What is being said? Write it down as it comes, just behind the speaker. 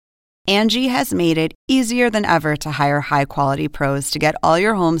Angie has made it easier than ever to hire high-quality pros to get all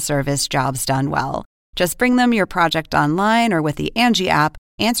your home service jobs done well. Just bring them your project online or with the Angie app,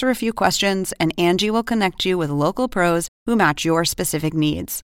 answer a few questions, and Angie will connect you with local pros who match your specific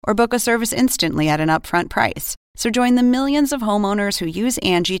needs. Or book a service instantly at an upfront price. So join the millions of homeowners who use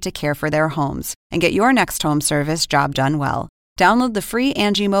Angie to care for their homes and get your next home service job done well. Download the free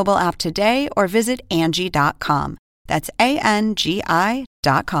Angie mobile app today or visit Angie.com. That's ANGI.com.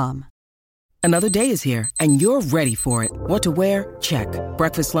 Another day is here, and you're ready for it. What to wear? Check.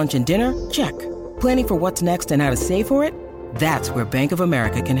 Breakfast, lunch, and dinner? Check. Planning for what's next and how to save for it? That's where Bank of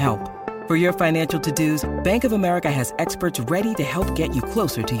America can help. For your financial to-dos, Bank of America has experts ready to help get you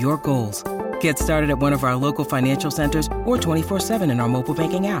closer to your goals. Get started at one of our local financial centers or 24/7 in our mobile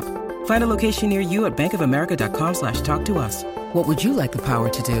banking app. Find a location near you at bankofamerica.com/talktous. What would you like the power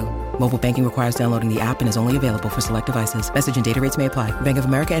to do? Mobile banking requires downloading the app and is only available for select devices. Message and data rates may apply. Bank of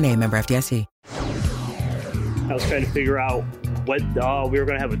America N.A., member FDIC. I was trying to figure out what we were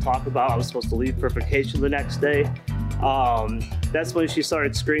going to have a talk about. I was supposed to leave for vacation the next day. That's when she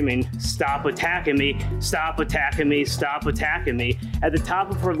started screaming, "Stop attacking me, stop attacking me, stop attacking me," at the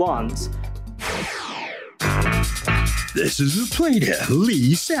top of her lungs. This is the plaintiff,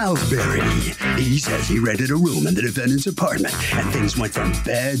 Lee Salisbury. He says he rented a room in the defendant's apartment and things went from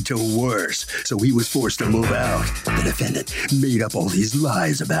bad to worse, so he was forced to move out. The defendant made up all these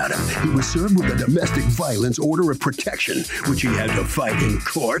lies about him. He was served with a domestic violence order of protection, which he had to fight in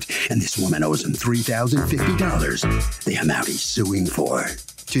court, and this woman owes him $3,050, the amount he's suing for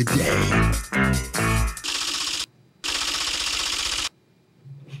today.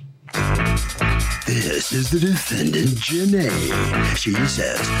 This is the defendant, Janae. She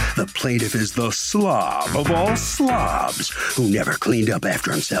says the plaintiff is the slob of all slobs who never cleaned up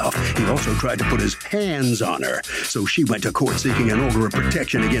after himself. He also tried to put his hands on her, so she went to court seeking an order of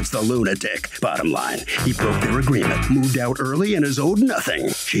protection against the lunatic. Bottom line, he broke their agreement, moved out early, and is owed nothing.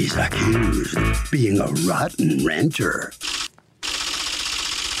 She's accused of being a rotten renter.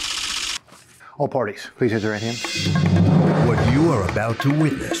 All parties, please raise your right hand. What you are about to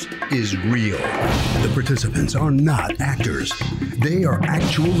witness is real. The participants are not actors. They are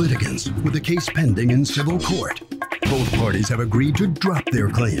actual litigants with a case pending in civil court. Both parties have agreed to drop their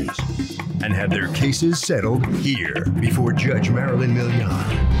claims and have their cases settled here before Judge Marilyn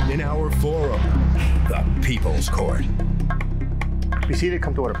Milian in our forum, the People's Court. Be seated,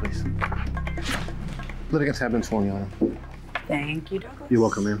 come to order, please. Litigants have been sworn, Your Honor. Thank you, Douglas. You're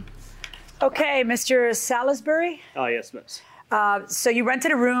welcome, ma'am. Okay, Mr. Salisbury. Oh, yes, miss. So you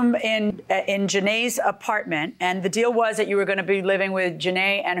rented a room in Janae's apartment, and the deal was that you were going to be living with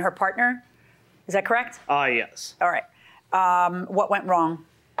Janae and her partner. Is that correct? Yes. All right. What went wrong?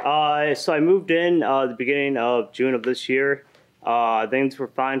 So I moved in the beginning of June of this year. Things were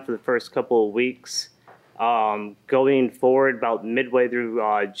fine for the first couple of weeks. Going forward, about midway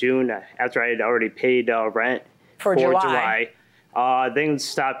through June, after I had already paid rent for July. Things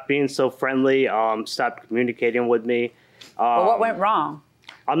stopped being so friendly, stopped communicating with me. Well, what went wrong?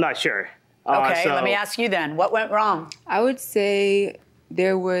 I'm not sure. Okay, let me ask you then. What went wrong? I would say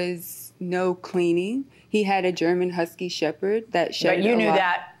there was no cleaning. He had a German Husky Shepherd that shedded But you knew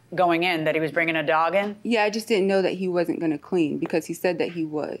that going in, that he was bringing a dog in? Yeah, I just didn't know that he wasn't going to clean because he said that he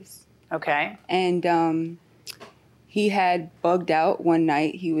was. Okay. And he had bugged out one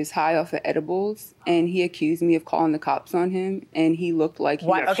night. He was high off of edibles, and he accused me of calling the cops on him, and he looked like he...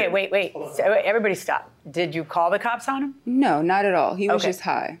 What? Okay, wait. So, everybody stop. Did you call the cops on him? No, not at all. He was just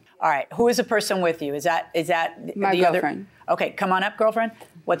high. All right. Who is the person with you? Is that my girlfriend? Okay, come on up, girlfriend.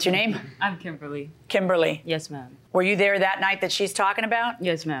 What's your name? I'm Kimberly. Kimberly. Yes, ma'am. Were you there that night that she's talking about?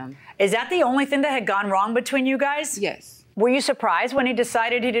 Yes, ma'am. Is that the only thing that had gone wrong between you guys? Yes. Were you surprised when he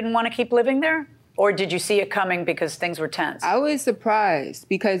decided he didn't want to keep living there? Or did you see it coming because things were tense? I was surprised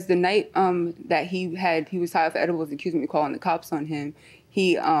because the night that he was high off edibles and accused me of calling the cops on him.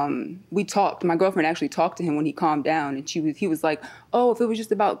 We talked. My girlfriend actually talked to him when he calmed down, and he was like, "Oh, if it was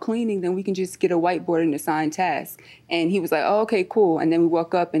just about cleaning, then we can just get a whiteboard and assign tasks." And he was like, "Oh, okay, cool." And then we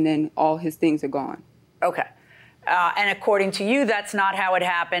woke up, and then all his things are gone. Okay. And according to you, that's not how it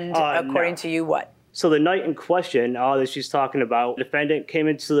happened. According to you, what? So the night in question that she's talking about, the defendant came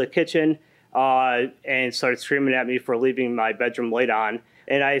into the kitchen and started screaming at me for leaving my bedroom light on.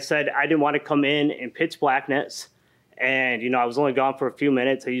 And I said I didn't want to come in pitch blackness. And, I was only gone for a few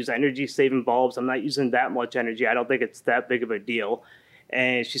minutes. I use energy-saving bulbs. I'm not using that much energy. I don't think it's that big of a deal.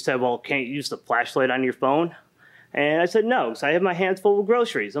 And she said, well, can't you use the flashlight on your phone? And I said, no, because I have my hands full of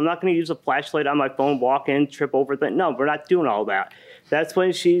groceries. I'm not going to use a flashlight on my phone, walk in, trip over things. No, we're not doing all that. That's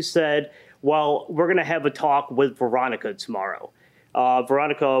when she said, well, we're going to have a talk with Veronica tomorrow.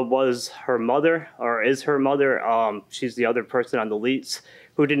 Veronica was her mother, or is her mother. She's the other person on the lease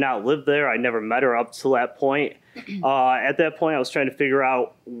who did not live there. I never met her up to that point. At that point, I was trying to figure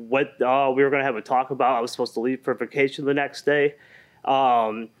out what we were going to have a talk about. I was supposed to leave for vacation the next day.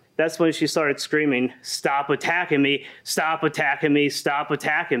 That's when she started screaming, "Stop attacking me, stop attacking me, stop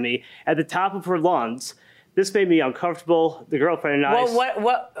attacking me," at the top of her lungs. This made me uncomfortable. The girlfriend and I...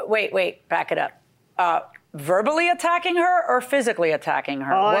 Well, wait, back it up. Verbally attacking her or physically attacking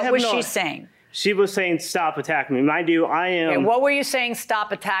her? What was she saying? She was saying, "Stop attacking me." Mind you, I am... And what were you saying,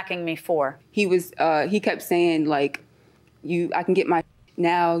 "Stop attacking me" for? He kept saying, like, I can get my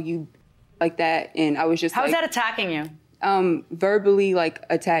now, you like that. And I was just How is that attacking you? Verbally, like,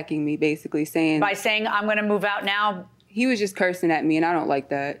 attacking me, basically saying... By saying, "I'm going to move out now"? He was just cursing at me, and I don't like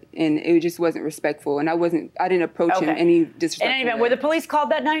that. And it just wasn't respectful. And I didn't approach him any disrespectful. In any event, were the police called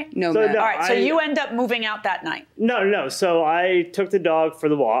that night? No, ma'am. All right, so you end up moving out that night. No. So I took the dog for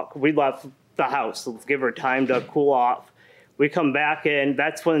the walk. We left the house. Let's give her time to cool off. We come back in.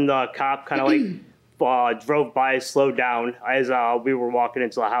 That's when the cop kind of like drove by, slowed down as we were walking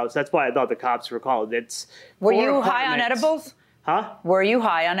into the house. That's why I thought the cops were called. Were you high on edibles? Huh? Were you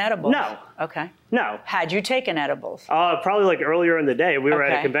high on edibles? No. Okay. No. Had you taken edibles? Probably like earlier in the day. We were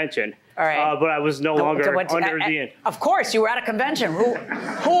at a convention. All right. But I was no longer under the... Of course, you were at a convention. Who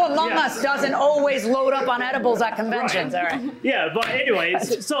among us doesn't always load up on edibles at conventions? Right. All right. Yeah, but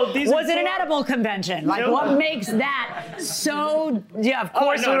anyways, so these... Was it an edible convention? Like, what makes that so... Yeah, of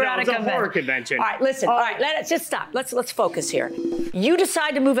course we were at a convention. It was a horror convention. All right, listen. All right, let's just stop. Let's focus here. You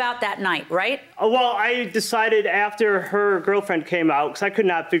decide to move out that night, right? Well, I decided after her girlfriend came out, because I could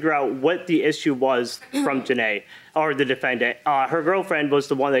not figure out what the issue was from Janae, or the defendant. Her girlfriend was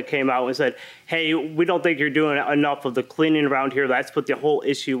the one that came out and said, "Hey, we don't think you're doing enough of the cleaning around here. That's what the whole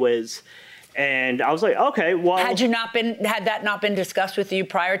issue is." And I was like, okay, well... Had that not been discussed with you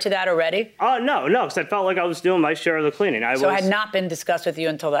prior to that already? No, because I felt like I was doing my share of the cleaning. It had not been discussed with you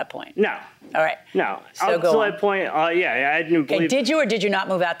until that point? No. All right. No. So up to that point, I didn't believe... Did you or did you not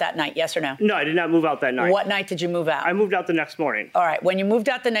move out that night, yes or no? No, I did not move out that night. What night did you move out? I moved out the next morning. All right. When you moved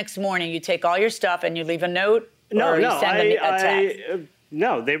out the next morning, you take all your stuff and you leave a note? No, you send them a text?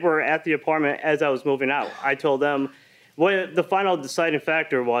 No, they were at the apartment as I was moving out. I told them... What the final deciding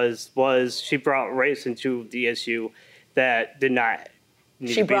factor was she brought race into the issue that did not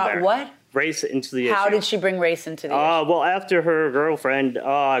need to be there. She brought what? Race into the issue. How did she bring race into the issue? Well, after her girlfriend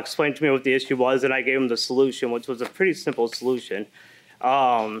explained to me what the issue was, and I gave him the solution, which was a pretty simple solution.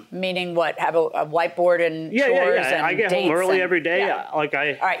 Meaning what? Have a whiteboard and chores and I get home early every day. Yeah. All right,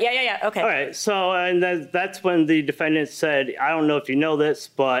 okay. All right, so and that's when the defendant said, "I don't know if you know this,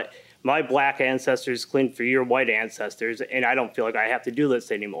 but my black ancestors cleaned for your white ancestors, and I don't feel like I have to do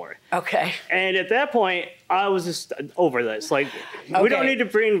this anymore." Okay. And at that point, I was just over this. Like, we don't need to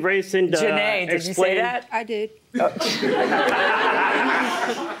bring race into Janae, did you say that? I did.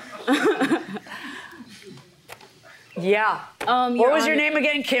 Yeah. What was your name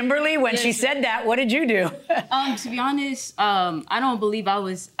again? Kimberly? When she said that, what did you do? To be honest, I don't believe I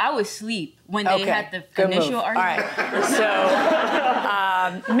was asleep when they had the initial argument. All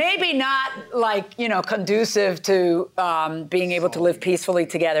right. So maybe not conducive to being able to live peacefully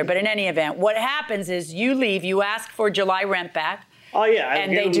together. But in any event, what happens is you leave, you ask for July rent back. Oh, yeah.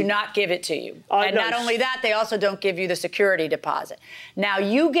 And they do not give it to you. And not only that, they also don't give you the security deposit. Now,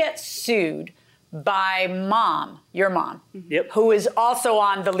 you get sued by your mom, yep, who is also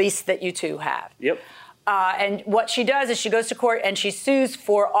on the lease that you two have. Yep. And what she does is she goes to court and she sues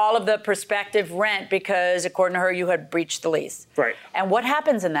for all of the prospective rent because, according to her, you had breached the lease. Right. And what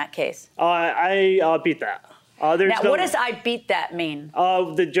happens in that case? I beat that. Now, what does "I beat that" mean?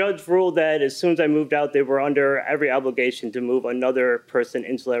 The judge ruled that as soon as I moved out, they were under every obligation to move another person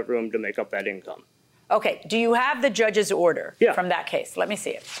into that room to make up that income. Okay. Do you have the judge's order from that case? Let me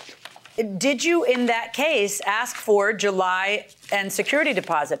see it. Did you, in that case, ask for July and security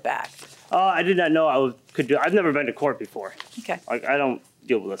deposit back? I did not know I could do. I've never been to court before. Okay. I don't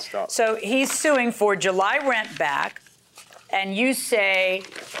deal with this stuff. So he's suing for July rent back, and you say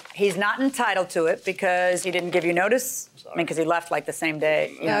he's not entitled to it because he didn't give you notice? I mean, because he left like the same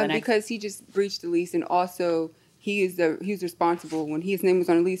day. Because he just breached the lease, and also he's responsible. When his name was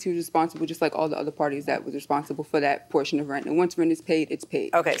on the lease, he was responsible just like all the other parties that was responsible for that portion of rent. And once rent is paid, it's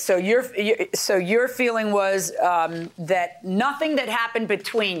paid. Okay, so your feeling was that nothing that happened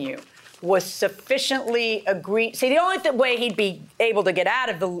between you was sufficiently agreed. See, the only way he'd be able to get out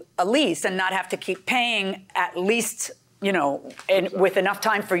of a lease and not have to keep paying at least with enough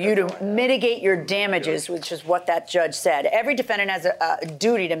time for you to mitigate your damages, which is what that judge said. Every defendant has a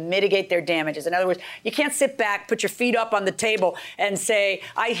duty to mitigate their damages. In other words, you can't sit back, put your feet up on the table and say,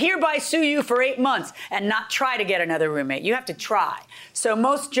 I hereby sue you for 8 months and not try to get another roommate. You have to try. So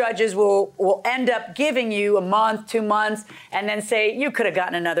most judges will end up giving you a month, 2 months, and then say, you could have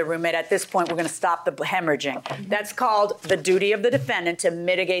gotten another roommate. At this point, we're going to stop the hemorrhaging. That's called the duty of the defendant to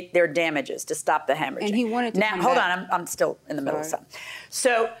mitigate their damages, to stop the hemorrhaging. And he wanted to now, come hold back. on, I'm still in the middle of something.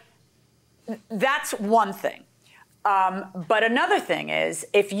 So that's one thing. But another thing is,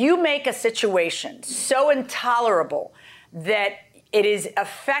 if you make a situation so intolerable that it is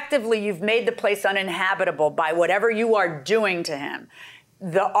effectively, you've made the place uninhabitable by whatever you are doing to him,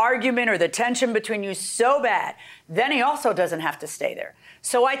 the argument or the tension between you so bad, then he also doesn't have to stay there.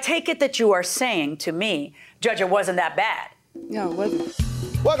 So I take it that you are saying to me, Judge, it wasn't that bad. No, it wasn't.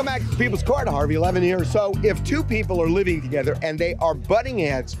 Welcome back to People's Court. Harvey Levin here. So if two people are living together and they are butting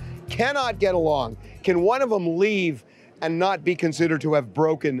heads, cannot get along, can one of them leave and not be considered to have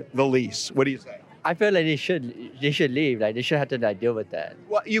broken the lease? What do you say? I feel like they should leave. Like they should have to deal with that.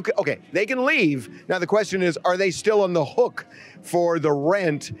 Well, they can leave. Now the question is, are they still on the hook for the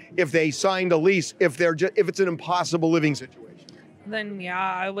rent if they signed a lease? If it's an impossible living situation? Then yeah,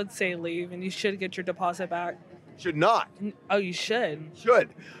 I would say leave, and you should get your deposit back. Should not. Oh, you should. Should.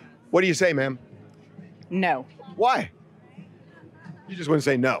 What do you say, ma'am? No. Why? You just want to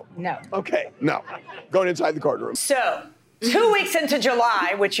say no. No. Okay, no. Going inside the courtroom. So 2 weeks into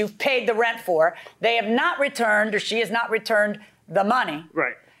July, which you've paid the rent for, they have not returned, or she has not returned the money.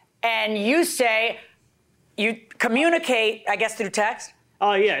 Right. And you say, you communicate, I guess through text?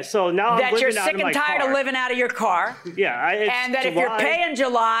 Oh, yeah. So now that I'm you're living out sick of and my tired car. of living out of your car. Yeah. And that if you're paying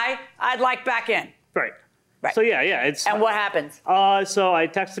July, I'd like back in. Right. Right. So, yeah. It's. And what happens? So I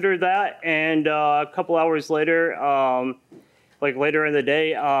texted her that, and a couple hours later, later in the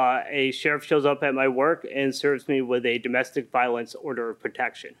day, a sheriff shows up at my work and serves me with a domestic violence order of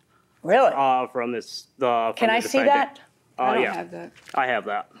protection. Really? From this. Can I see that? I don't have that. I have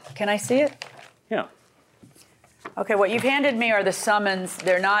that. Can I see it? Yeah. Okay, what you've handed me are the summons.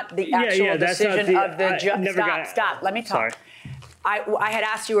 They're not the actual decision of the judge. Stop. Let me talk. Sorry. I had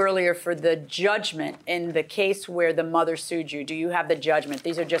asked you earlier for the judgment in the case where the mother sued you. Do you have the judgment?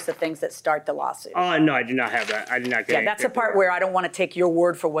 These are just the things that start the lawsuit. No, I do not have that. I did not get it. Yeah, that's the part where I don't want to take your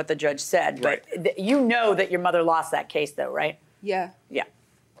word for what the judge said. But you know that your mother lost that case, though, right? Yeah. Yeah.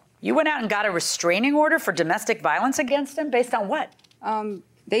 You went out and got a restraining order for domestic violence against him based on what?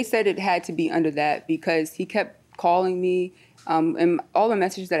 They said it had to be under that because he kept calling me, and all the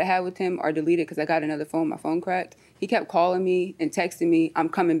messages that I had with him are deleted because I got another phone. My phone cracked. He kept calling me and texting me, I'm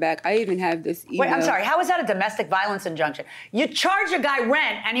coming back. I even have this email. Wait, I'm sorry. How is that a domestic violence injunction? You charge a guy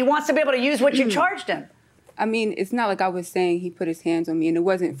rent, and he wants to be able to use what you charged him. I mean, it's not like I was saying he put his hands on me, and it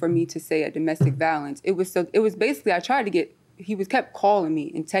wasn't for me to say a domestic violence. It was basically, I tried to get, he kept calling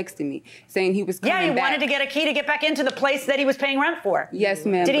me and texting me, saying he was coming back. Yeah, he wanted to get a key to get back into the place that he was paying rent for. Yes,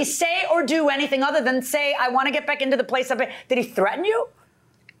 ma'am. Did he say or do anything other than say, I want to get back into the place? Did he threaten you?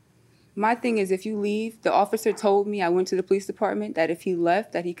 My thing is, if you leave, the officer told me, I went to the police department, that if he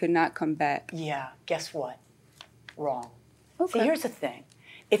left, that he could not come back. Yeah, guess what? Wrong. Okay. See, here's the thing.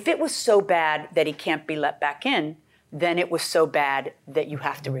 If it was so bad that he can't be let back in, then it was so bad that you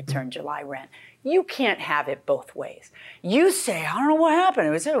have to return July rent. You can't have it both ways. You say, I don't know what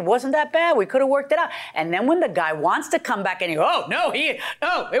happened. It wasn't that bad. We could have worked it out. And then when the guy wants to come back in, you go,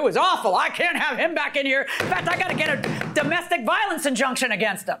 it was awful. I can't have him back in here. In fact, I got to get a domestic violence injunction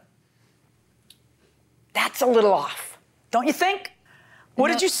against him. That's a little off, don't you think? What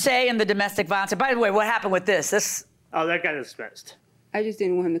did you say in the domestic violence? And by the way, what happened with this? Oh, that got dismissed. I just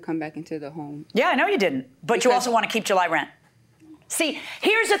didn't want him to come back into the home. Yeah, I know you didn't. But you also want to keep July rent. See,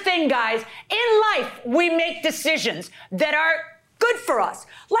 here's the thing, guys. In life, we make decisions that are good for us.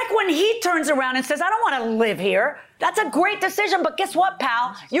 Like when he turns around and says, I don't want to live here. That's a great decision. But guess what,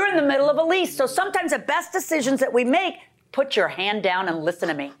 pal? You're in the middle of a lease. So sometimes the best decisions that we make, put your hand down and listen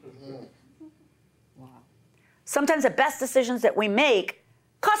to me. Sometimes the best decisions that we make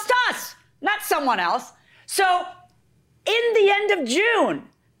cost us, not someone else. So in the end of June,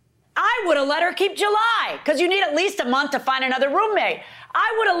 I would have let her keep July because you need at least a month to find another roommate.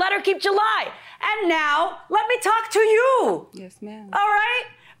 I would have let her keep July. And now let me talk to you. Yes, ma'am. All right?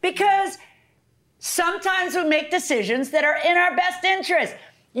 Because sometimes we make decisions that are in our best interest.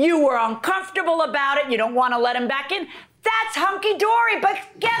 You were uncomfortable about it. You don't want to let him back in. That's hunky-dory. But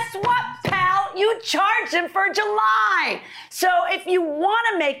guess what, pal? You charged him for July. So if you want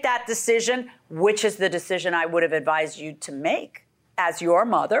to make that decision, which is the decision I would have advised you to make as your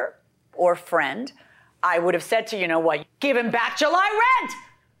mother or friend, I would have said to you know what, give him back July rent.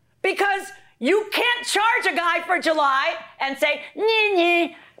 Because you can't charge a guy for July and say,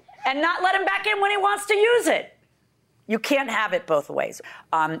 nee, and not let him back in when he wants to use it. You can't have it both ways.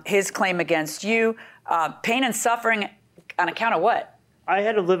 His claim against you, pain and suffering on account of what? I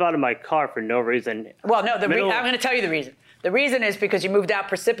had to live out of my car for no reason. Well, no, I'm going to tell you the reason. The reason is because you moved out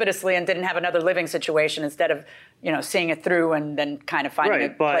precipitously and didn't have another living situation instead of, seeing it through and then kind of finding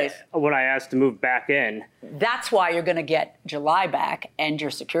a place. But when I asked to move back in. That's why you're going to get July back and your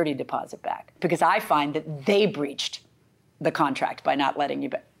security deposit back. Because I find that they breached the contract by not letting you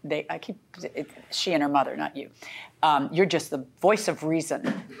back. She and her mother, not you. You're just the voice of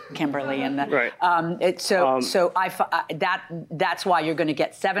reason, Kimberly, and right. That's why you're going to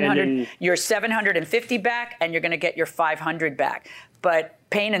get 700. Your 750 back, and you're going to get your 500 back. But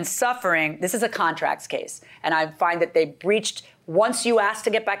pain and suffering, this is a contracts case, and I find that they breached. Once you asked to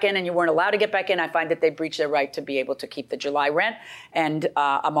get back in and you weren't allowed to get back in, I find that they breached their right to be able to keep the July rent, and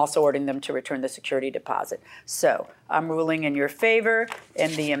I'm also ordering them to return the security deposit. So I'm ruling in your favor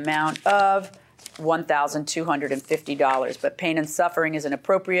in the amount of $1,250. But pain and suffering isn't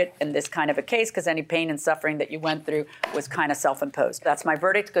appropriate in this kind of a case because any pain and suffering that you went through was kind of self-imposed. That's my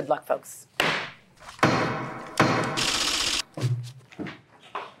verdict. Good luck, folks.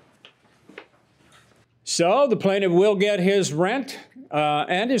 So the plaintiff will get his rent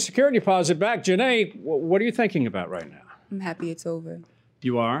and his security deposit back. Janae, what are you thinking about right now? I'm happy it's over.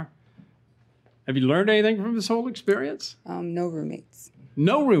 You are? Have you learned anything from this whole experience? No roommates.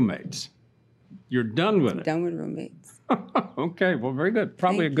 No roommates? You're done with it? Done with roommates. Okay, well, very good.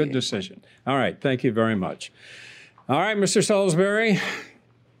 Probably a good decision. All right, thank you very much. All right, Mr. Salisbury,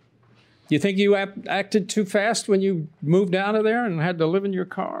 you think you acted too fast when you moved out of there and had to live in your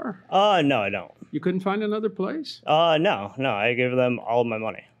car? No, I don't. You couldn't find another place? No. I gave them all of my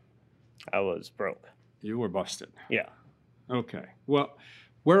money. I was broke. You were busted? Yeah. Okay. Well,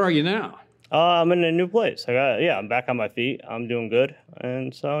 where are you now? I'm in a new place. I'm back on my feet. I'm doing good.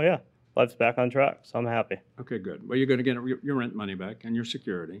 And so, yeah, life's back on track. So I'm happy. Okay, good. Well, you're going to get your rent money back and your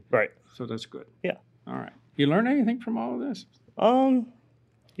security. Right. So that's good. Yeah. All right. You learn anything from all of this?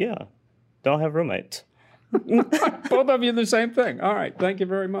 Yeah. Don't have roommates. Both of you the same thing. All right. Thank you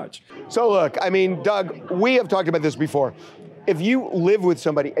very much. So look, Doug, we have talked about this before. If you live with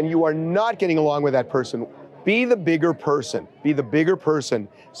somebody and you are not getting along with that person, be the bigger person. Be the bigger person.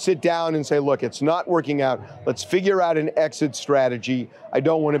 Sit down and say, look, it's not working out. Let's figure out an exit strategy. I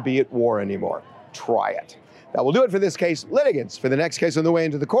don't want to be at war anymore. Try it. That will do it for this case. Litigants for the next case on the way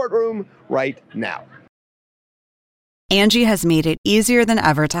into the courtroom right now. Angie has made it easier than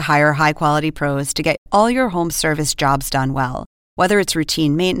ever to hire high-quality pros to get all your home service jobs done well. Whether it's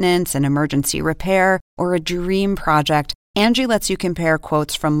routine maintenance, an emergency repair, or a dream project, Angie lets you compare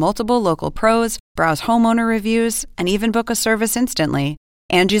quotes from multiple local pros, browse homeowner reviews, and even book a service instantly.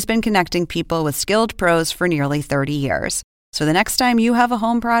 Angie's been connecting people with skilled pros for nearly 30 years. So the next time you have a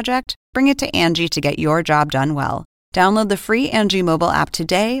home project, bring it to Angie to get your job done well. Download the free Angie mobile app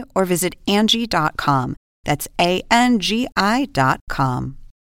today or visit Angie.com. That's ANGI.com.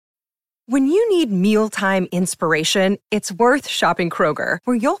 When you need mealtime inspiration, it's worth shopping Kroger,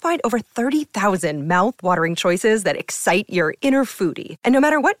 where you'll find over 30,000 mouth-watering choices that excite your inner foodie. And no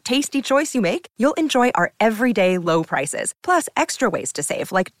matter what tasty choice you make, you'll enjoy our everyday low prices, plus extra ways to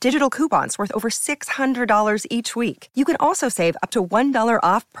save, like digital coupons worth over $600 each week. You can also save up to $1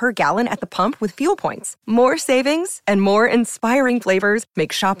 off per gallon at the pump with fuel points. More savings and more inspiring flavors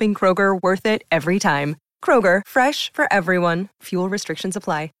make shopping Kroger worth it every time. Kroger, fresh for everyone. Fuel restrictions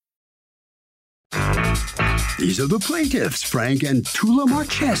apply. These are the plaintiffs, Frank and Tula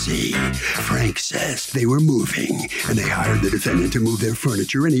Marchesi. Frank says they were moving, and they hired the defendant to move their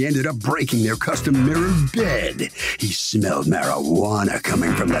furniture, and he ended up breaking their custom mirrored bed. He smelled marijuana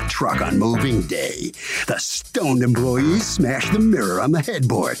coming from the truck on moving day. The stoned employees smashed the mirror on the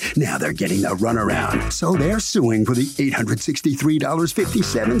headboard. Now they're getting the runaround, so they're suing for the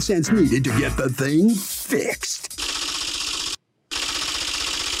 $863.57 needed to get the thing fixed.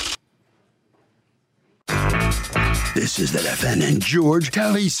 This is the defendant, George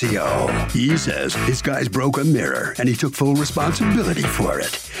Talicio. He says his guys broke a mirror, and he took full responsibility for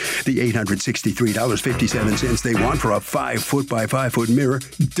it. The $863.57 they want for a 5-foot by 5-foot mirror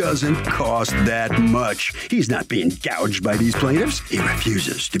doesn't cost that much. He's not being gouged by these plaintiffs. He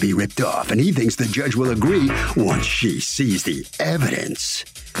refuses to be ripped off, and he thinks the judge will agree once she sees the evidence.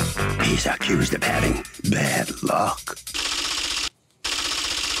 He's accused of having bad luck.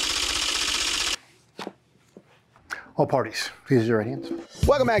 All parties, please raise your right hands.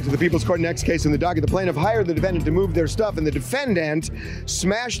 Welcome back to the People's Court. Next case in the docket. The plaintiff hired the defendant to move their stuff, and the defendant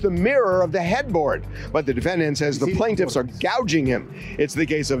smashed the mirror of the headboard. But the defendant says the plaintiffs are gouging him. It's the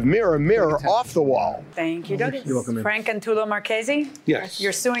case of mirror off the wall. Thank you, Douglas. You're welcome. Frank and Tulo Marchese? Yes.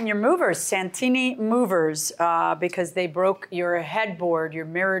 You're suing your movers, Santini Movers, because they broke your headboard, your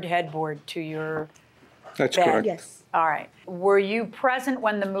mirrored headboard to your That's bed. correct. Yes. All right. Were you present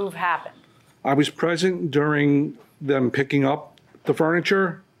when the move happened? I was present during them picking up the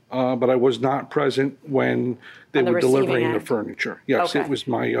furniture, but I was not present when they were delivering the furniture. Yes, Okay. It was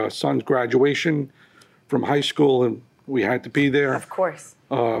my son's graduation from high school, and we had to be there. Of course.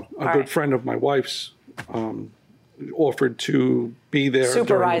 A good friend of my wife's offered to be there.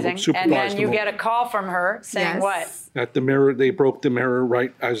 Supervising. And then you the get a call from her saying what? At the mirror, they broke the mirror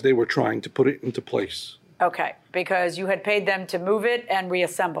right as they were trying to put it into place. Okay, because you had paid them to move it and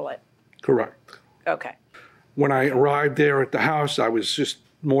reassemble it. Correct. Okay. When I arrived there at the house, I was just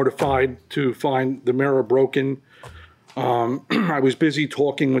mortified to find the mirror broken. I was busy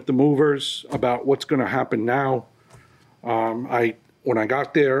talking with the movers about what's going to happen now. When I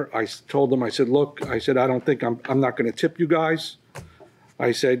got there, I told them, I said, look, I said, I don't think I'm not going to tip you guys.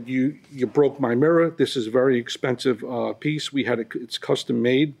 I said, you broke my mirror. This is a very expensive piece. It's custom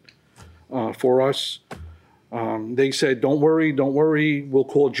made for us. They said, don't worry, we'll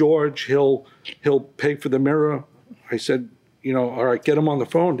call George, he'll pay for the mirror. I said, all right, get him on the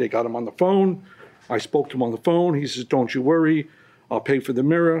phone. They got him on the phone. I spoke to him on the phone. He says, don't you worry, I'll pay for the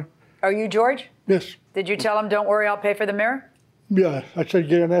mirror. Are you George? Yes. Did you tell him, don't worry, I'll pay for the mirror? Yeah, I said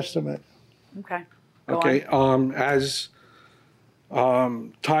get an estimate. Okay. Okay, as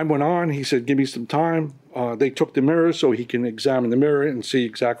time went on, he said, give me some time. They took the mirror so he can examine the mirror and see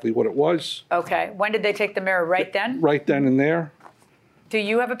exactly what it was. Okay. When did they take the mirror? Right then? Right then and there. Do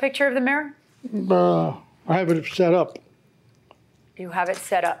you have a picture of the mirror? I have it set up. You have it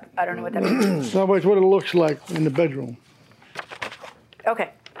set up. I don't know what that means. That's what it looks like in the bedroom.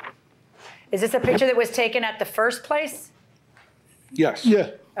 Okay. Is this a picture that was taken at the first place? Yes. Yeah.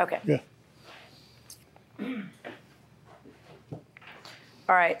 Okay. Yeah.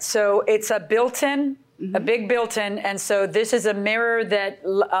 All right. So it's a built-in, a big built-in, and so this is a mirror that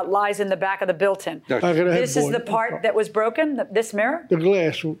lies in the back of the built-in. This is the part that was broken, this mirror? The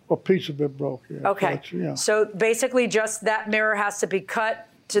glass, a piece of it broke. Yeah. Okay. So, yeah. So basically just that mirror has to be cut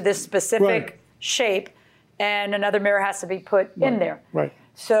to this specific shape, and another mirror has to be put in there. Right.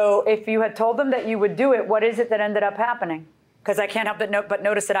 So if you had told them that you would do it, what is it that ended up happening? Because I can't help but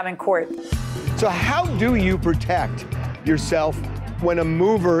notice that I'm in court. So how do you protect yourself when a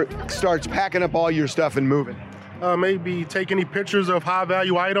mover starts packing up all your stuff and moving? Maybe take any pictures of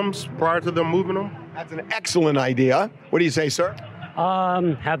high-value items prior to them moving them. That's an excellent idea. What do you say, sir?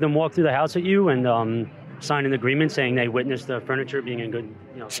 Have them walk through the house with you and sign an agreement saying they witnessed the furniture being in good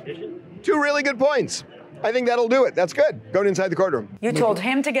condition. Two really good points. I think that'll do it. That's good. Going inside the courtroom. You told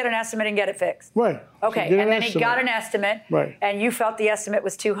him to get an estimate and get it fixed. Right. Okay, and then he got an estimate, right, and you felt the estimate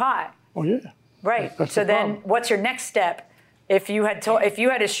was too high. Oh, yeah. Right. That's so the then problem. what's your next step? If you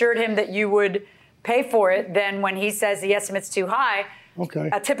had assured him that you would pay for it, then when he says the estimate's too high, okay,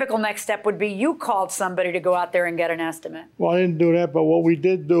 a typical next step would be you called somebody to go out there and get an estimate. Well, I didn't do that, but what we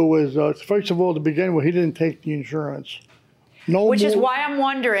did do was, first of all, to begin with, he didn't take the insurance. Which is why I'm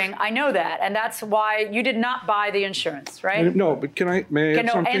wondering, I know that, and that's why you did not buy the insurance, right? No, but may I add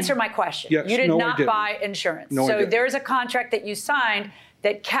something? Answer my question. Yes, you did no, I not didn't. buy insurance. No, I so didn't. there's a contract that you signed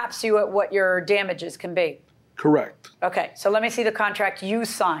that caps you at what your damages can be. Correct. Okay, so let me see the contract you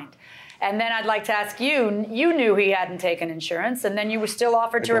signed. And then I'd like to ask you knew he hadn't taken insurance, and then you were still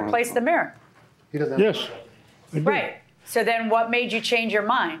offered to replace the mirror. He doesn't. Yes. I did. Right. So then what made you change your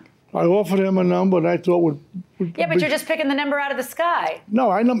mind? I offered him a number that I thought would Yeah, but you're just picking the number out of the sky.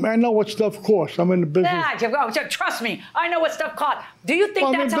 No, I know what stuff costs. I'm in the business. Trust me, I know what stuff costs. Do you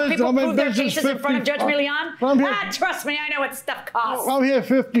think that's how people prove their cases in front of Judge Milian? Trust me, I know what stuff costs. I'm here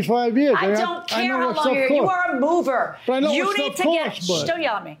 55 years. I don't care how long you're here. You are a mover. But I know you what need stuff to get. costs, but- Don't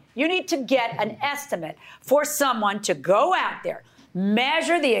yell at me. You need to get an estimate for someone to go out there,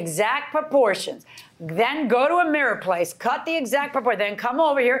 measure the exact proportions, then go to a mirror place, cut the exact proportion, then come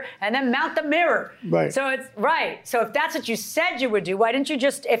over here and then mount the mirror. Right. So it's right. So if that's what you said you would do, why didn't you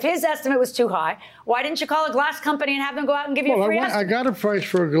just, if his estimate was too high, why didn't you call a glass company and have them go out and give you a free estimate? I got a price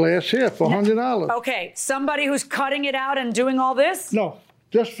for a glass here for $100. Okay, somebody who's cutting it out and doing all this? No,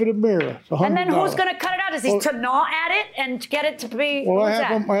 just for the mirror. It's $100. And then who's going to cut it out? Is he to gnaw at it and get it to be? Well, what's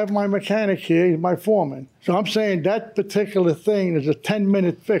I have my mechanic here, he's my foreman. So I'm saying that particular thing is a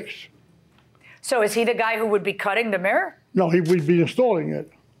 10-minute fix. So is he the guy who would be cutting the mirror? No, he would be installing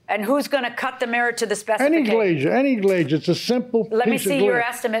it. And who's going to cut the mirror to the specification? Any glazier. It's a simple Let me piece of see your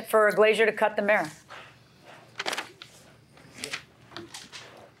glass. estimate for a glazier to cut the mirror.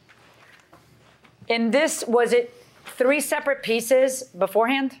 In this, was it 3 separate pieces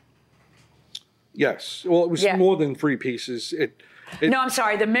beforehand? Yes. Well, it was more than 3 pieces. No, I'm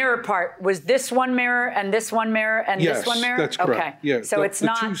sorry. The mirror part was this one mirror and this one mirror and this one mirror. That's correct. Okay. Yeah. So it's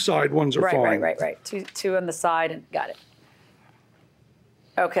not the 2 side ones are fine. Right. Two on the side and got it.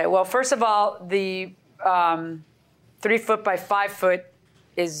 Okay. Well, first of all, the 3 foot by 5 foot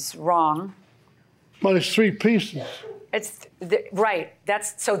is wrong. But it's 3 pieces. It's right.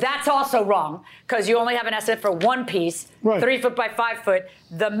 That's also wrong because you only have an estimate for 1 piece, Right. 3 foot by 5 foot.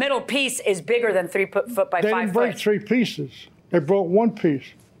 The middle piece is bigger than 3 foot by 5 foot. They didn't break 3 pieces. They broke 1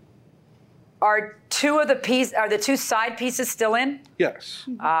 piece. Are the 2 side pieces still in? Yes.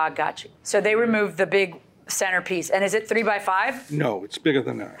 Got you. So they removed the big center piece. And is it 3 by 5? No, it's bigger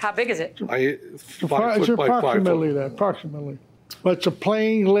than that. How big is it? 5 It's foot by 5 approximately foot. that, approximately. But it's a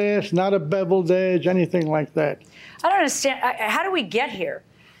plain glass, not a beveled edge, anything like that. I don't understand. How do we get here?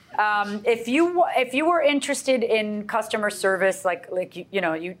 If you were interested in customer service, like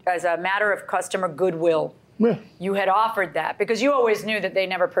you as a matter of customer goodwill, you had offered that because you always knew that they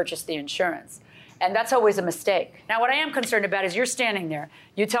never purchased the insurance. And that's always a mistake. Now, what I am concerned about is you're standing there.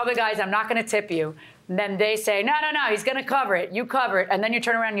 You tell the guys, I'm not going to tip you. And then they say, no, he's going to cover it. You cover it. And then you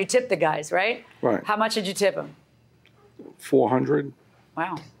turn around and you tip the guys, right? Right. How much did you tip them? $400.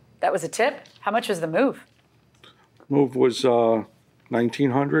 Wow. That was a tip? How much was the move? Move was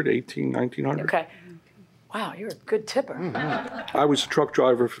 $1,900. Okay. Wow, you're a good tipper. I was a truck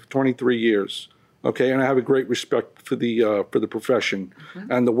driver for 23 years. Okay, and I have a great respect for the profession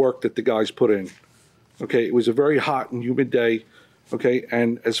and the work that the guys put in. Okay, it was a very hot and humid day. Okay,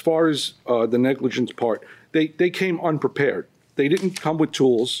 and as far as the negligence part, they came unprepared. They didn't come with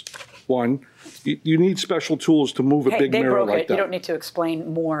tools. One, you need special tools to move a big mirror like that. You don't need to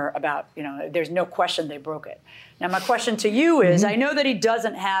explain more about, there's no question they broke it. Now, my question to you is, I know that he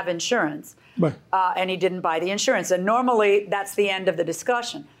doesn't have insurance, and he didn't buy the insurance. And normally, that's the end of the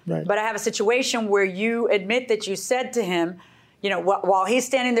discussion. Right. But I have a situation where you admit that you said to him, while he's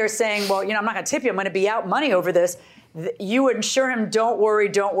standing there saying, well, I'm not going to tip you, I'm going to be out money over this, you assure him, don't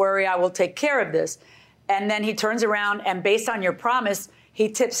worry, I will take care of this. And then he turns around, and based on your promise, he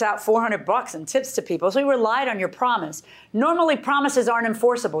tips out $400 in tips to people. So he relied on your promise. Normally, promises aren't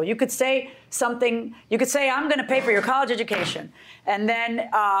enforceable. You could say something, I'm going to pay for your college education. And then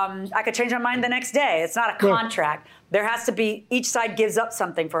I could change my mind the next day. It's not a contract. There has to be, each side gives up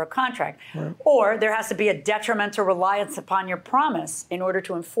something for a contract. Right. Or there has to be a detrimental reliance upon your promise in order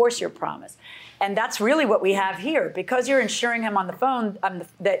to enforce your promise. And that's really what we have here. Because you're insuring him on the phone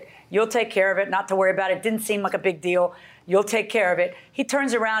that you'll take care of it, not to worry about it. Didn't seem like a big deal. You'll take care of it. He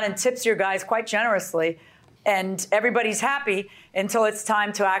turns around and tips your guys quite generously, and everybody's happy until it's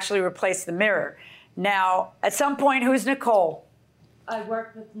time to actually replace the mirror. Now, at some point, who's Nicole? I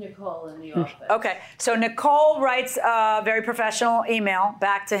work with Nicole in the office. Okay, so Nicole writes a very professional email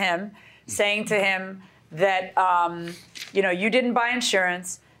back to him saying to him that, you didn't buy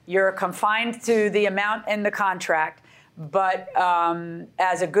insurance, you're confined to the amount in the contract, but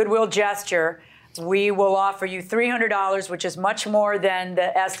as a goodwill gesture, we will offer you $300, which is much more than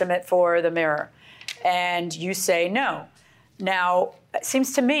the estimate for the mirror. And you say no. Now, it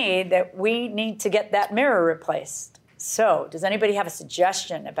seems to me that we need to get that mirror replaced. So, does anybody have a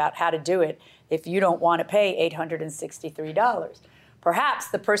suggestion about how to do it if you don't want to pay $863? Perhaps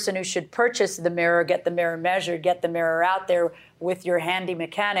the person who should purchase the mirror, get the mirror measured, get the mirror out there with your handy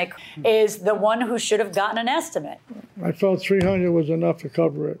mechanic is the one who should have gotten an estimate. I felt $300 was enough to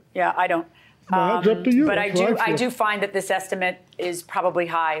cover it. Yeah, I don't. Well, it's up to you. But I do find that this estimate is probably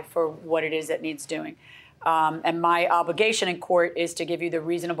high for what it is that needs doing. And my obligation in court is to give you the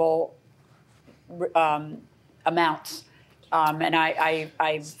reasonable amounts. And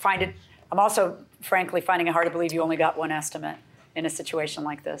I find it, I'm also, frankly, finding it hard to believe you only got one estimate in a situation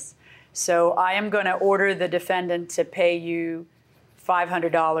like this. So I am going to order the defendant to pay you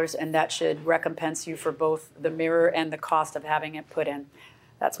 $500, and that should recompense you for both the mirror and the cost of having it put in.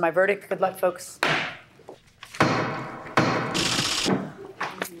 That's my verdict. Good luck, folks.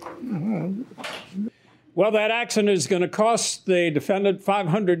 Well, that accident is going to cost the defendant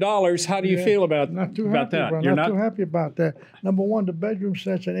 $500. How do you feel about that? You're not too happy about that. Number one, the bedroom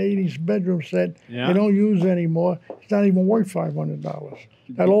set's an 80s bedroom set. Yeah. They don't use anymore. It's not even worth $500.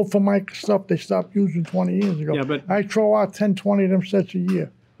 That old Formica stuff they stopped using 20 years ago. Yeah, but I throw out 10, 20 of them sets a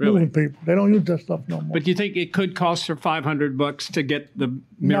year. moving people. They don't use that stuff no more. But do you think it could cost her $500 to get the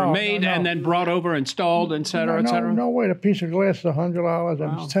mirror made and then brought over, installed, et cetera, et cetera? No way. The piece of glass is $100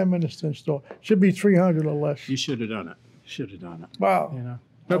 and it's 10 minutes to install. Should be $300 or less. You should have done it. Should have done it. Wow. You know?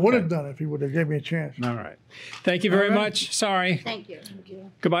 I would have done it if he would have gave me a chance. All right. Thank you very much. Sorry. Thank you. Thank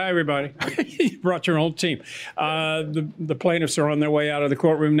you. Goodbye, everybody. You brought your whole team. The plaintiffs are on their way out of the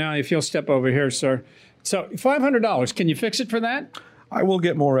courtroom now. If you'll step over here, sir. So $500. Can you fix it for that? I will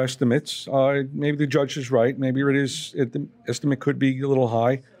get more estimates. Maybe the judge is right. Maybe the estimate could be a little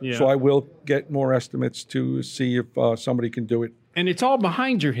high. Yeah. So I will get more estimates to see if somebody can do it. And it's all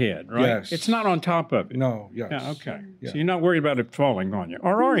behind your head, right? Yes. It's not on top of it. No, yes. Yeah, okay. Yeah. So you're not worried about it falling on you,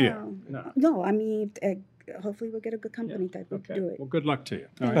 or are you? No, I mean, hopefully we'll get a good company that will do it. Well, good luck to you.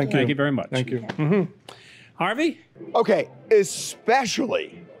 All right. Thank you. Thank you very much. Thank you. Mm-hmm. Harvey? Okay,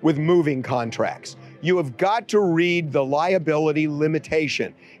 especially with moving contracts. You have got to read the liability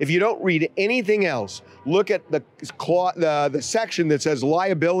limitation. If you don't read anything else, look at the section that says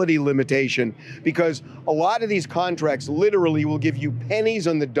liability limitation, because a lot of these contracts literally will give you pennies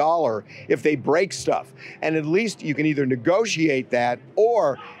on the dollar if they break stuff. And at least you can either negotiate that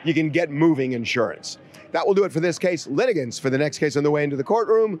or you can get moving insurance. That will do it for this case. Litigants for the next case on the way into the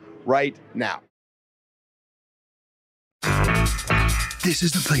courtroom right now. This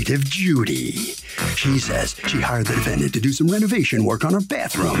is the plaintiff, Judy. She says she hired the defendant to do some renovation work on her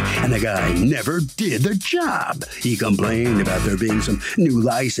bathroom, and the guy never did the job. He complained about there being some new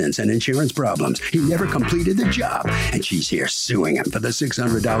license and insurance problems. He never completed the job, and she's here suing him for the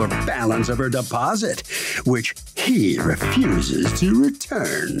 $600 balance of her deposit, which he refuses to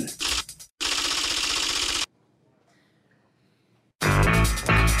return.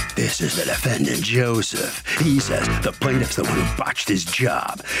 This is the defendant, Joseph. He says the plaintiff's the one who botched his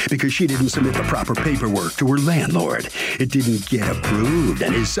job because she didn't submit the proper paperwork to her landlord. It didn't get approved,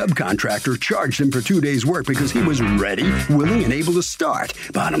 and his subcontractor charged him for 2 days' work because he was ready, willing, and able to start.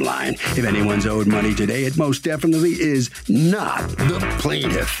 Bottom line, if anyone's owed money today, it most definitely is not the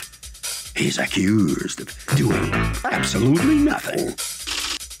plaintiff. He's accused of doing absolutely nothing.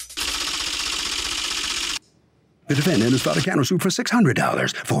 The defendant has filed a countersuit for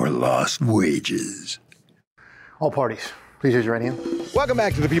 $600 for lost wages. All parties, please raise your right hand. Welcome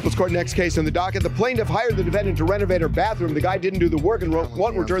back to the People's Court. Next case on the docket. The plaintiff hired the defendant to renovate her bathroom. The guy didn't do the work and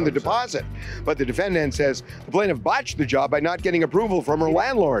won't return the deposit. But the defendant says the plaintiff botched the job by not getting approval from her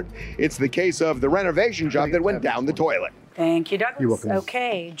landlord. It's the case of the renovation job that went down the toilet. Thank you, Douglas. You're welcome.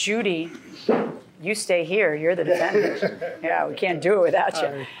 Okay, Judy, you stay here. You're the defendant. Yeah, we can't do it without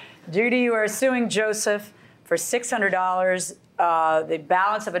you. Judy, you are suing Joseph for $600, the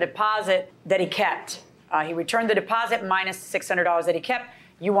balance of a deposit that he kept. He returned the deposit minus $600 that he kept.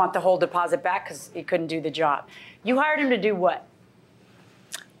 You want the whole deposit back because he couldn't do the job. You hired him to do what?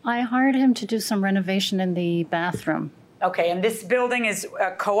 I hired him to do some renovation in the bathroom. Okay, and this building is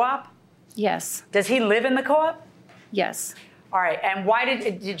a co-op? Yes. Does he live in the co-op? Yes. All right, and why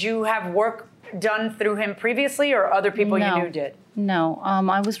did you have work done through him previously, or other people you knew did? No,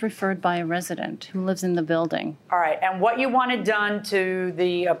 I was referred by a resident who lives in the building. All right, and what you wanted done to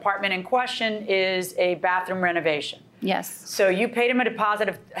the apartment in question is a bathroom renovation. Yes. So you paid him a deposit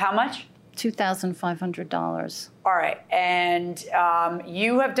of how much? $2,500. All right, and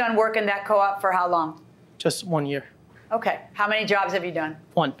you have done work in that co-op for how long? Just 1 year. Okay, how many jobs have you done?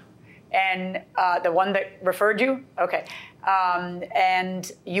 One. And the one that referred you? Okay, and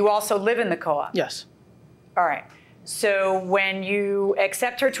you also live in the co-op? Yes. All right. So when you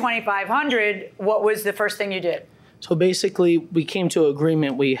accept her $2,500, what was the first thing you did? So basically, we came to an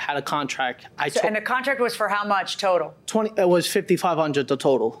agreement. We had a contract. And the contract was for how much total? It was $5,500 the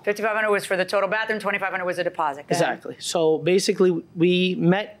total. $5,500 was for the total bathroom. $2,500 was a deposit. Go Exactly. Ahead. So basically, we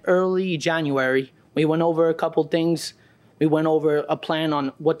met early January. We went over a couple things. We went over a plan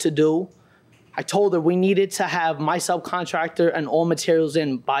on what to do. I told her we needed to have my subcontractor and all materials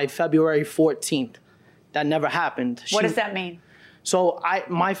in by February 14th. That never happened. What does that mean? So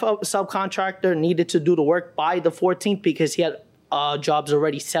my subcontractor needed to do the work by the 14th because he had jobs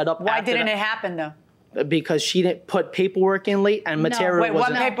already set up. Why didn't it happen, though? Because she didn't put paperwork in late and material. Wait,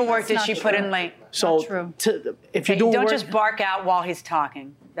 what paperwork did she put in late? So if you're doing don't work, just bark out while he's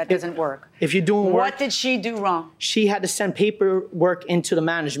talking. That doesn't work. If you're doing work, what did she do wrong? She had to send paperwork into the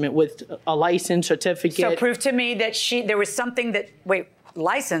management with a license, certificate. So prove to me that there was something that,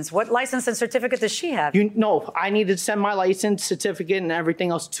 license? What license and certificate does she have? No, I needed to send my license, certificate, and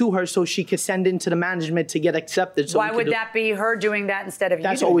everything else to her so she could send into the management to get accepted. So why would that be her doing that instead of you?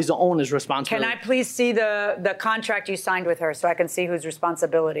 That's always the owner's responsibility. Can I please see the contract you signed with her so I can see whose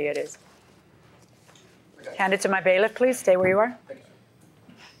responsibility it is? Hand it to my bailiff, please. Stay where you are.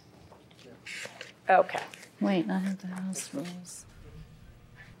 Okay. Wait, I have the house rules.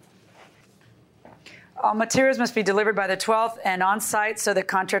 All materials must be delivered by the 12th and on site so the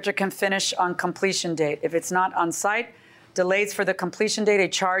contractor can finish on completion date. If it's not on site, delays for the completion date, a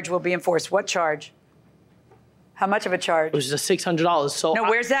charge will be enforced. What charge? How much of a charge? It was just $600. So no,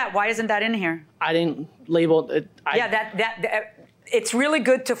 where's that? Why isn't that in here? I didn't label it. It's really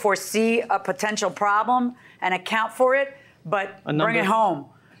good to foresee a potential problem and account for it, but bring it home.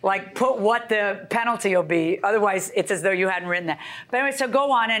 Like, put what the penalty will be. Otherwise, it's as though you hadn't written that. But anyway, so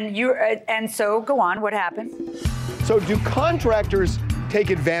go on, so go on. What happened? So do contractors take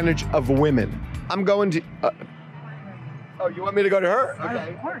advantage of women? I'm going to... oh, you want me to go to her?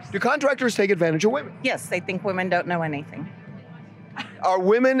 Okay. Of course. Do contractors take advantage of women? Yes, they think women don't know anything. Are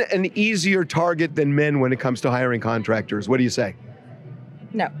women an easier target than men when it comes to hiring contractors? What do you say?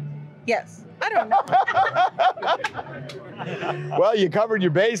 No. Yes. I don't know. Well, you covered your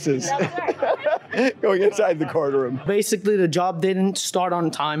bases. Going inside the courtroom. Basically, the job didn't start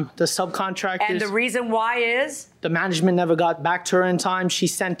on time. The subcontractors... And the reason why is? The management never got back to her in time. She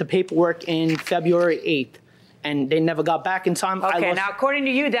sent the paperwork in February 8th, and they never got back in time. Okay, now, according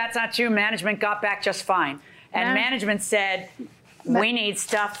to you, that's not true. Management got back just fine. And management said, we need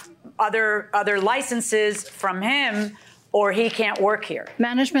stuff, other licenses from him, or he can't work here.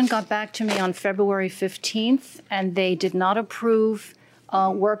 Management got back to me on February 15th, and they did not approve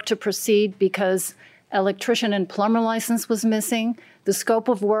work to proceed because electrician and plumber license was missing. The scope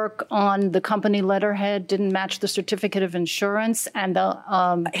of work on the company letterhead didn't match the certificate of insurance and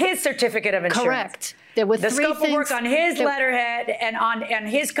the his certificate of insurance. Correct. There were the three scope of work on his letterhead and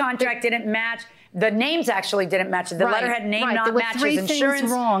his contract didn't match. The names actually didn't match. The letterhead name not match his insurance.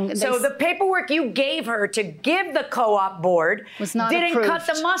 Wrong. So the paperwork you gave her to give the co-op board was not didn't approved. cut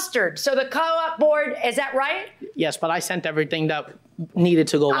the mustard. So the co-op board, is that right? Yes, but I sent everything that needed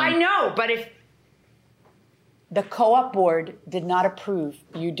to go in. I know, but if the co-op board did not approve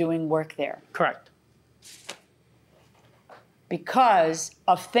you doing work there. Correct. Because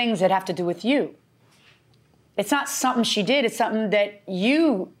of things that have to do with you. It's not something she did. It's something that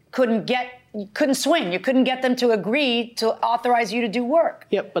you couldn't swing. You couldn't get them to agree to authorize you to do work.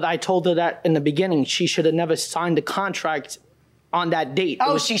 Yeah, but I told her that in the beginning. She should have never signed the contract on that date.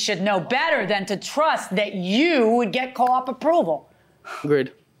 Oh, she should know better than to trust that you would get co-op approval.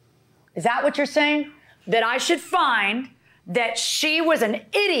 Agreed. Is that what you're saying? That I should find that she was an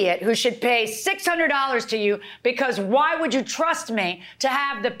idiot who should pay $600 to you because why would you trust me to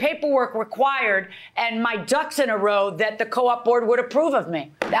have the paperwork required and my ducks in a row that the co-op board would approve of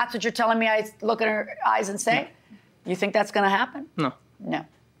me? That's what you're telling me I look in her eyes and say? No. You think that's going to happen? No. No.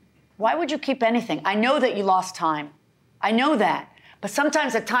 Why would you keep anything? I know that you lost time. I know that. But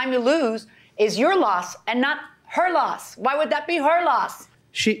sometimes the time you lose is your loss and not her loss. Why would that be her loss?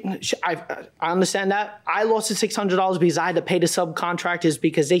 I understand that. I lost the $600 because I had to pay the subcontractors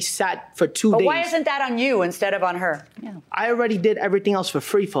because they sat for 2 days. But why isn't that on you instead of on her? Yeah. I already did everything else for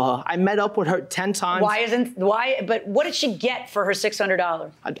free for her. I met up with her 10 times. But what did she get for her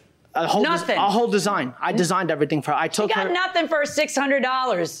 $600? Nothing. A whole design. I designed everything for her. She got nothing for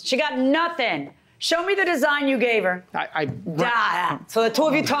 $600. She got nothing. Show me the design you gave her. So the two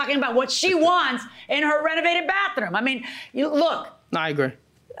of you talking about what she wants in her renovated bathroom. I mean, look. No, I agree.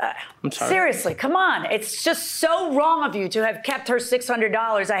 I'm sorry. Seriously, come on. It's just so wrong of you to have kept her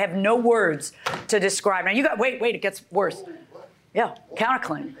 $600. I have no words to describe. Now, wait, it gets worse. Yeah,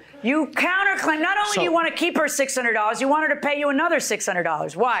 counterclaim. You counterclaim. Not only do you want to keep her $600, you want her to pay you another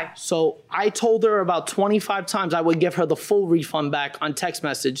 $600. Why? So I told her about 25 times I would give her the full refund back on text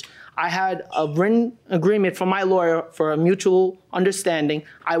message. I had a written agreement from my lawyer for a mutual understanding.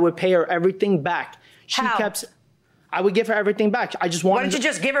 I would pay her everything back. I would give her everything back. I just wanted. Why didn't you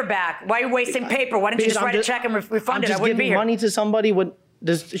just give her back? Why are you wasting paper? Why didn't you just write a check and refund it? I wouldn't be here. Money to somebody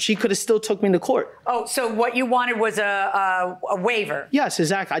she could have still took me to court. Oh, so what you wanted was a waiver? Yes,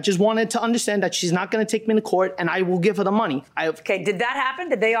 exactly. I just wanted to understand that she's not going to take me to court, and I will give her the money. Okay, did that happen?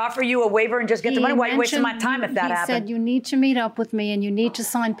 Did they offer you a waiver and just get the money? Why are you wasting my time if that happened? He said, you need to meet up with me, and you need to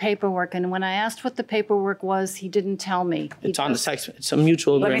sign paperwork. And when I asked what the paperwork was, he didn't tell me. It's on the text. It's a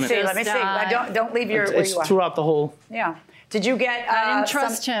mutual agreement. Let me see. Don't leave where you are. It's throughout the whole. Yeah. Did you get... I didn't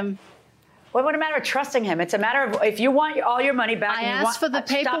trust him. What would it matter of trusting him? It's a matter of if you want all your money back. I asked for the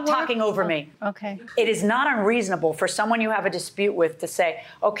paperwork. Stop talking over me. Okay. It is not unreasonable for someone you have a dispute with to say,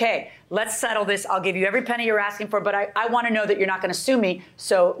 okay, let's settle this. I'll give you every penny you're asking for, but I want to know that you're not going to sue me.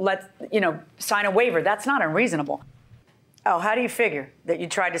 So let's, sign a waiver. That's not unreasonable. Oh, how do you figure that you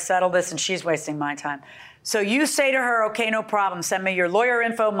tried to settle this and she's wasting my time? So you say to her, okay, no problem. Send me your lawyer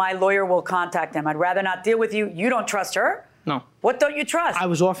info. My lawyer will contact them. I'd rather not deal with you. You don't trust her. No. What don't you trust? I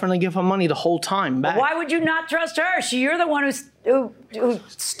was offering to give her money the whole time back. Why would you not trust her? You're the one who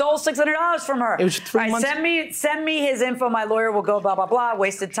stole $600 from her. It was 3 months. Send me his info. My lawyer will go blah, blah, blah.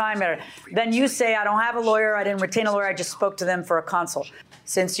 Wasted time. Then you say, I don't have a lawyer. I didn't retain a lawyer. I just spoke to them for a consult.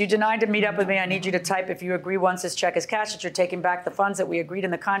 Since you denied to meet up with me, I need you to type if you agree once this check is cashed that you're taking back the funds that we agreed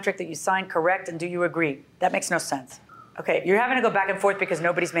in the contract that you signed, correct, and do you agree? That makes no sense. Okay, you're having to go back and forth because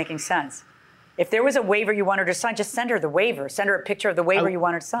nobody's making sense. If there was a waiver you wanted her to sign, just send her the waiver. Send her a picture of the waiver you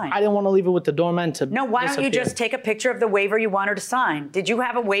want her to sign. I didn't want to leave it with the doorman to No, why don't you just take a picture of the waiver you want her to sign? Did you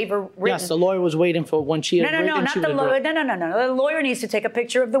have a waiver written? Yes, the lawyer was waiting for when she agreed. No, not the lawyer. No. The lawyer needs to take a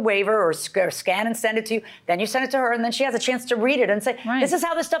picture of the waiver or scan and send it to you. Then you send it to her, and then she has a chance to read it and say, this is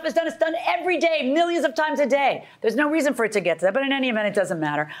how this stuff is done. It's done every day, millions of times a day. There's no reason for it to get to that. But in any event, it doesn't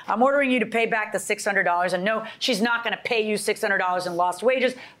matter. I'm ordering you to pay back the $600. And no, she's not going to pay you $600 in lost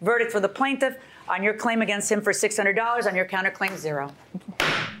wages. Verdict for the plaintiff. On your claim against him for $600, on your counterclaim, 0.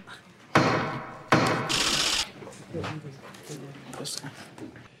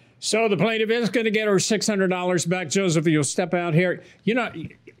 So the plaintiff is going to get her $600 back. Joseph, you'll step out here. You know,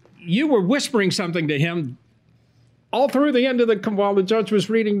 you were whispering something to him all through the end of while the judge was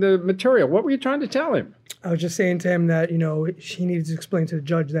reading the material. What were you trying to tell him? I was just saying to him that, he needed to explain to the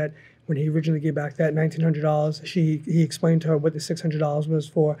judge that when he originally gave back that $1,900, he explained to her what the $600 was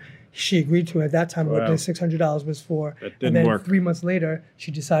for. She agreed to at that time what the $600 was for. That didn't work. 3 months later,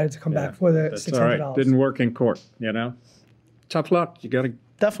 she decided to come back for the $600. All right. Didn't work in court, Tough luck. You got to...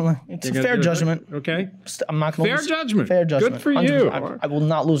 Definitely. It's a fair judgment. Okay. I'm not going to Fair judgment. Fair judgment. Good for you. I will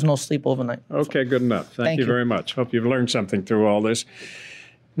not lose no sleep overnight. Okay, good enough. Thank you very much. Hope you've learned something through all this.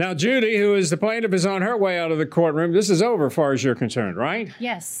 Now, Judy, who is the plaintiff, is on her way out of the courtroom. This is over as far as you're concerned, right?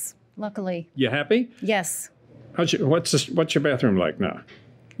 Yes, luckily. You happy? Yes. What's your bathroom like now?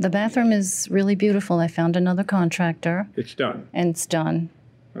 The bathroom is really beautiful. I found another contractor. It's done. And it's done.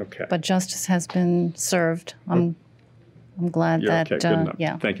 Okay. But justice has been served. I'm glad You're that. Okay, good enough.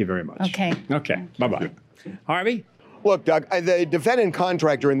 Yeah. Thank you very much. Okay. Okay. Bye-bye. Harvey? Look, Doug, the defendant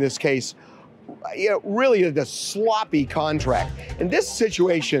contractor in this case really is a sloppy contract. In this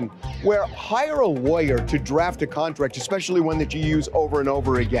situation, where hire a lawyer to draft a contract, especially one that you use over and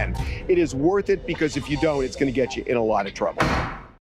over again, it is worth it because if you don't, it's going to get you in a lot of trouble.